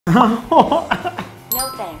No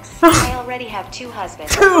thanks. I already have 2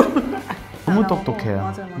 husbands. 너무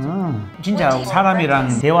똑똑해요. 맞아요. 진짜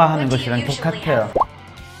사람이랑 대화하는 것이랑 똑같아요.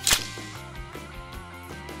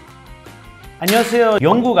 안녕하세요.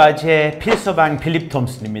 영국 아재 필서방 필립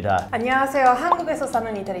톰슨입니다. 안녕하세요. 한국에서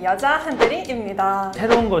사는 이태리 여자 한대리입니다.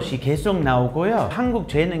 새로운 것이 계속 나오고요. 한국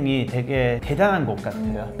재능이 되게 대단한 것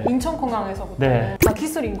같아요. 인천공항에서부터 네. 다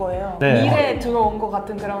기술인 거예요. 네. 미래에 들어온 것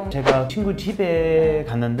같은 그런. 제가 친구 집에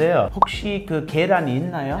갔는데요. 혹시 그 계란이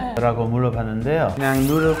있나요? 네. 라고 물어봤는데요. 그냥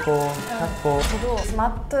누르고 찾고. 저도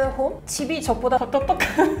스마트홈? 집이 저보다 더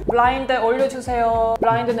똑똑한. 블라인드 올려주세요.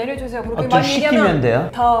 블라인드 내려주세요. 그렇게 좀 많이 시키면 얘기하면 돼요?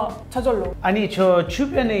 다 저절로. 아니 저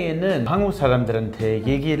주변에 있는 한국 사람들한테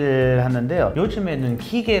얘기를 하는데요. 요즘에는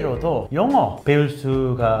기계로도 영어 배울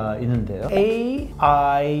수가 있는데요.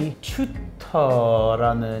 AI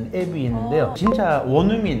Tutor라는 앱이 있는데요. 진짜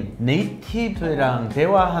원어민 네이티브랑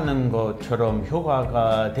대화하는 것처럼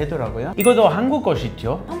효과가 되더라고요. 이것도 한국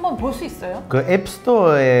것이죠. 한번 볼 수 있어요? 그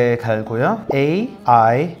앱스토어에 갈고요.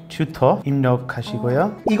 AI Tutor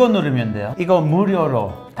입력하시고요. 이거 누르면 돼요. 이거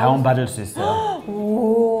무료로 다운받을 수 있어요.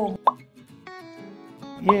 오.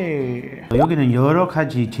 예. 여기는 여러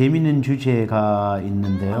가지 재미있는 주제가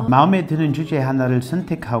있는데요. 마음에 드는 주제 하나를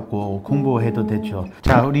선택하고 공부해도 되죠.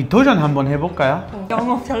 자, 우리 도전 한번 해볼까요?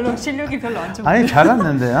 영어 별로 실력이 별로 안 좋은데. 아니,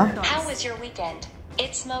 잘했는데요. How was your weekend?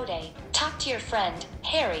 It's Mo Day. Talk to your friend,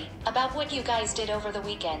 Harry, about what you guys did over the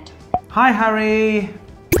weekend. Hi, Harry.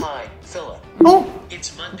 Hi, Philip. Oh,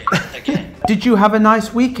 It's Monday again. did you have a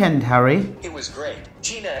nice weekend, Harry? It was great.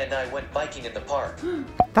 Gina and I went biking in the park.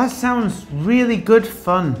 That sounds really good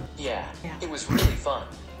fun. Yeah, it was really fun.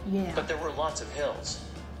 Yeah. But there were lots of hills.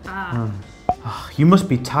 You must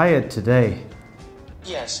be tired today.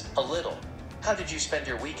 Yes, a little. How did you spend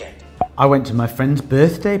your weekend? I went to my friend's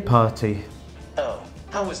birthday party. Oh,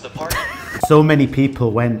 how was the party? So many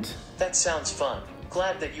people went. That sounds fun.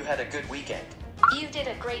 Glad that you had a good weekend. You did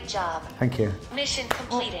a great job. Thank you. Mission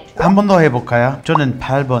completed. 한 번 더 해볼까요? 저는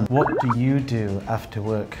 8번. What do you do after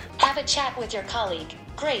work? Have a chat with your colleague,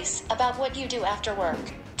 Grace, about what you do after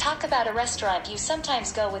work. Talk about a restaurant you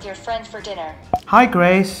sometimes go with your friend for dinner. Hi,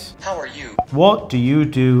 Grace. How are you? What do you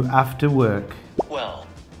do after work? Well,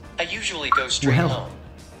 I usually go straight Well. home.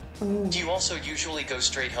 Do you also usually go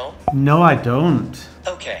straight home? No, I don't.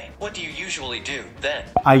 Okay, what do you usually do then?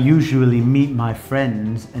 I usually meet my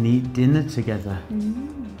friends and eat dinner together.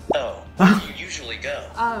 Oh, where do you usually go?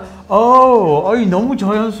 어이 너무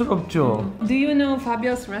자연스럽죠? Do you know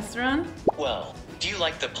Fabio's restaurant? Well, do you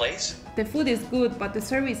like the place? The food is good, but the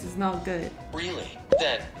service is not good. Really?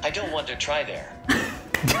 Then I don't want to try there.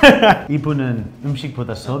 이분은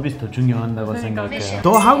음식보다 서비스 더 중요한다고 생각해요.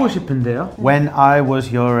 더 하고 싶은데요? When I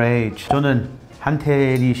was your age. 저는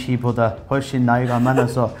한태리 씨보다 훨씬 나이가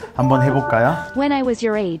많아서 한번 해볼까요? When I was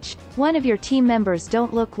your age, one of your team members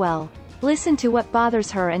don't look well. Listen to what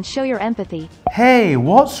bothers her and show your empathy. Hey,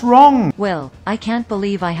 what's wrong? Will, I can't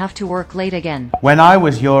believe I have to work late again. When I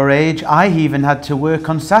was your age, I even had to work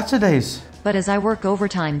on Saturdays. But as I work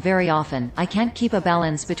overtime very often, I can't keep a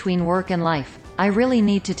balance between work and life. I really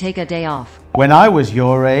need to take a day off. When I was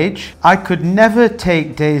your age, I could never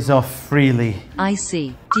take days off freely. I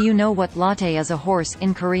see. Do you know what latte is a horse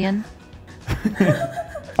in Korean?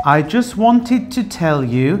 I just wanted to tell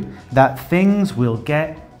you that things will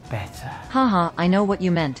get better. Haha, I know what you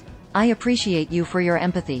meant. I appreciate you for your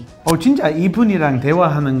empathy. 진짜 이분이랑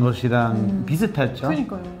대화하는 것이랑 비슷하죠?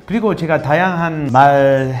 그러니까요. 그리고 제가 다양한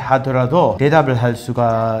말 하더라도 대답을 할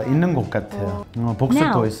수가 있는 것 같아요. 복습도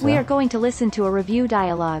Now, 있어요. we are going to listen to a review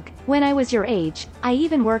dialogue. When I was your age, I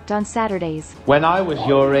even worked on Saturdays. When I was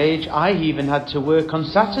your age, I even had to work on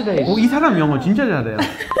Saturdays. 이 사람 영어 진짜 잘해요.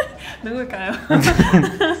 누굴까요?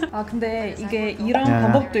 아 근데 이게 이런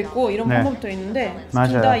방법도 있고 이런 방법도 있는데 둘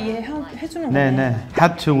맞아요. 다 이해해주는 거예요. 네네.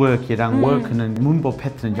 Had to work이랑 work는 문법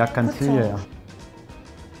패턴 약간 틀려요.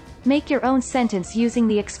 Make your own sentence using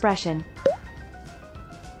the expression.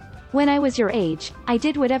 When I was your age, I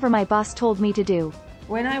did whatever my boss told me to do.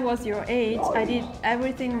 When I was your age, I did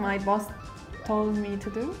everything my boss told me to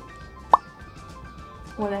do.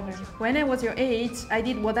 Whatever. When I was your age, I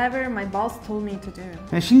did whatever my boss told me to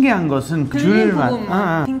do. 신기한 것은 그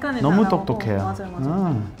줄만 빈칸에 너무 다 나오고. 똑똑해요.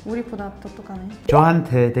 맞아요. 우리보다 똑똑하네.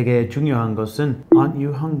 저한테 되게 중요한 것은 Aren't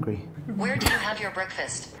you hungry? Where do you have your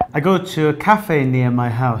breakfast? I go to a cafe near my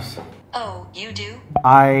house. Oh, you do?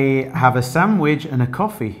 I have a sandwich and a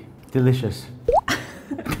coffee. Delicious.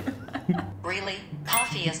 Really?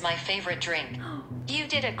 Coffee is my favorite drink. You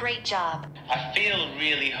did a great job. I feel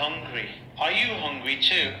really hungry. Are you hungry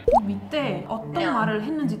too? 밑에 어떤 No. 말을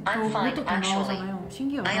했는지 또 I'm fine, 그것도 다 actually. 나오잖아요.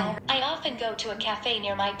 신기하다. I often go to a cafe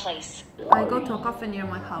near my place. I go to a cafe near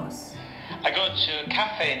my house. I go to a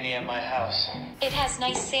cafe near my house. It has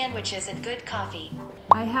nice sandwiches and good coffee.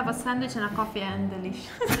 I have a sandwich and a coffee and delicious.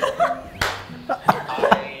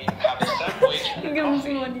 I have a sandwich and 이게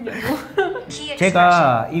무슨 말이냐고. Key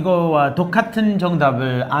제가 이거와 똑같은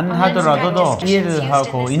정답을 안 하더라도 이해를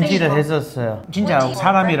하고 인지를 했었어요. 진짜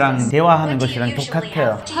사람이랑 대화하는 것이랑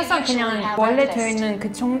똑같아요. 항상 그냥 원래 되어 있는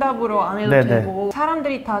그 정답으로 안 해도 네네. 되고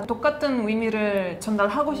사람들이 다 똑같은 의미를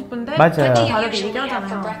전달하고 싶은데 맞아요. 조금 다르게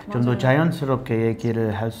얘기하잖아요. 좀 더 자연스럽게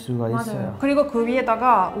얘기를 할 수가 맞아요. 있어요. 그리고 그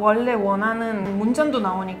위에다가 원래 원하는 문장도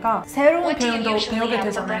나오니까 새로운 표현도 배우게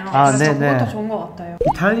되잖아요. 아, 그래서 네네. 그것도 좋은 것 같아요.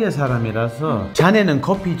 이탈리아 사람이라서 자네는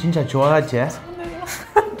커피 진짜 좋아하지?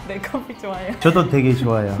 네, 커피 좋아해요. 저도 되게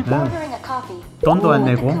좋아요. Ordering a coffee. 돈도 안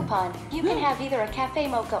With the 내고. coupon, you can have either a cafe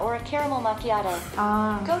mocha or a caramel macchiato.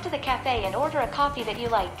 아, Go to the cafe and order a coffee that you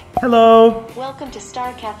like. Hello, Welcome to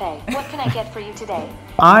Star Cafe. What can I get for you today?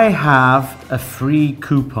 I have a free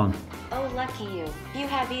coupon. Oh, lucky you. You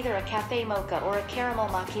have either a cafe mocha or a caramel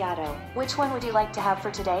macchiato. Which one would you like to have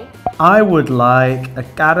for today? I would like a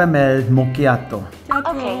caramel macchiato.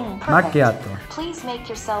 Okay, perfect. Macchiato. Please make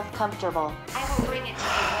yourself comfortable. I will bring it to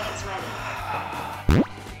you when it's ready.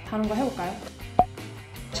 다른 거 해볼까요?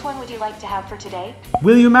 Which one would you like to have for today?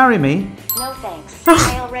 Will you marry me? No thanks.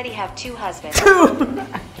 I already have 2 husbands.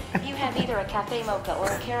 You have either a cafe mocha or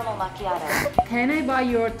a caramel macchiato. Can I buy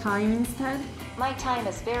your time instead? My time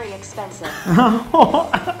is very expensive.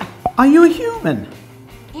 Are you a human?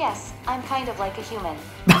 Yes, I'm kind of like a human.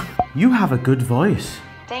 You have a good voice.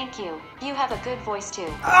 Thank you. You have a good voice too.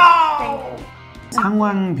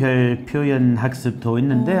 상황별 표현 학습도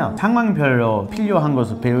있는데요. 상황별로 필요한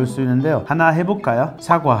것을 배울 수 있는데요. 하나 해볼까요?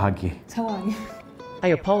 사과하기. 상황이.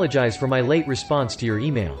 I apologize for my late response to your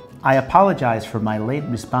email. I apologize for my late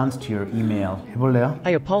response to your email. 해볼래요?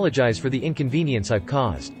 I apologize for the inconvenience I've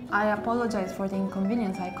caused. I apologize for the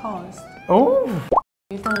inconvenience I caused. 오!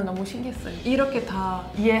 일단은 너무 신기했어요. 이렇게 다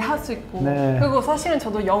이해할 수 있고 네. 그리고 사실은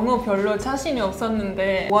저도 영어 별로 자신이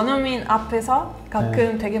없었는데 원어민 앞에서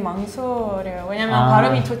가끔 되게 망설여요. 왜냐면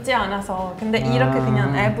발음이 좋지 않아서 근데 이렇게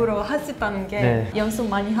그냥 앱으로 할 수 있다는 게 연습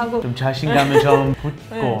많이 하고 좀 자신감을 좀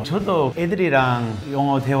붙고 저도 애들이랑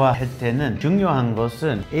영어 대화할 때는 중요한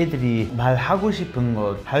것은 애들이 말하고 싶은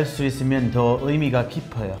것 할 수 있으면 더 의미가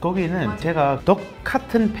깊어요. 거기는 제가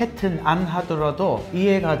똑같은 패턴 안 하더라도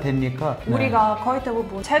이해가 되니까 우리가 거의 대부분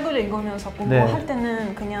책을 읽으면서 공부할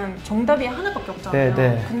때는 그냥 정답이 하나밖에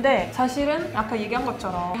없잖아요. 근데 사실은 아까 얘기한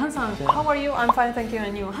것처럼 항상 How are you? I'm fine, thank you.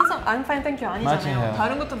 and you. 항상 I'm fine, thank you 아니잖아요. 맞아요.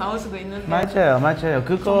 다른 것도 나올 수도 있는데 맞아요.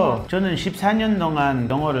 그거 저는 14년 동안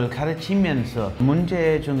영어를 가르치면서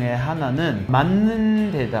문제 중에 하나는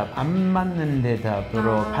맞는 대답, 안 맞는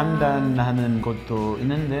대답으로 판단하는 것도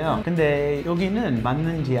있는데요. 근데 여기는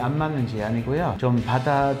맞는지 안 맞는지 아니고요. 좀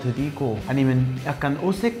받아들이고 아니면 약간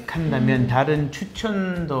어색한다면 다른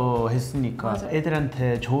추천도 했으니까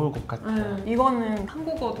애들한테 좋을 것 같아요. 이거는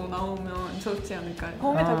한국어도 나오면 좋지 않을까요?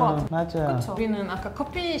 도움이 될 것 같아요. 맞아요. 그쵸? 우리는 아까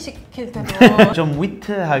커피 시킬 때도 좀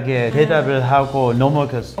위트하게 대답을 하고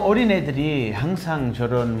넘어갔어. 어린애들이 항상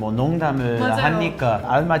저런 뭐 농담을 하니까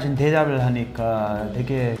알맞은 대답을 하니까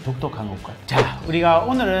되게 독특한 것 같아요. 자, 우리가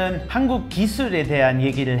오늘은 한국 기술에 대한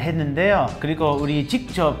얘기를 했는데요. 그리고 우리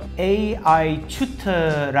직접 AI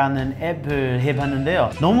Tutor라는 앱을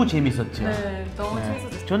해봤는데요. 너무 재밌었죠? 네, 너무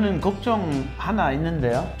재밌었어요. 저는 걱정 하나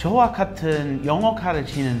있는데요. 저와 같은 영어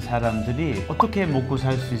가르치는 사람들이 어떻게 먹고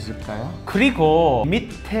살 수 있을까요? 그리고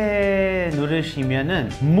밑에 누르시면은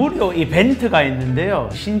무료 이벤트가 있는데요.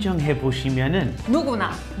 신청해 보시면은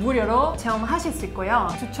누구나 무료로 체험하실 수 있고요.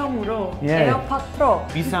 추첨으로 에어팟 프로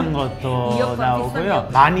비싼 것도 이어폰 나오고요.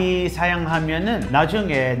 많이 사용하면은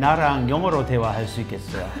나중에 나랑 영어로 대화할 수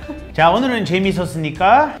있겠어요. 자, 오늘은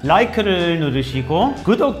재밌었으니까 라이크를 누르시고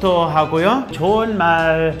구독도 하고요. 좋은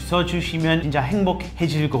말 써주시면 진짜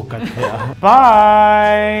행복해질 것 같아요.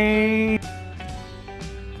 바이.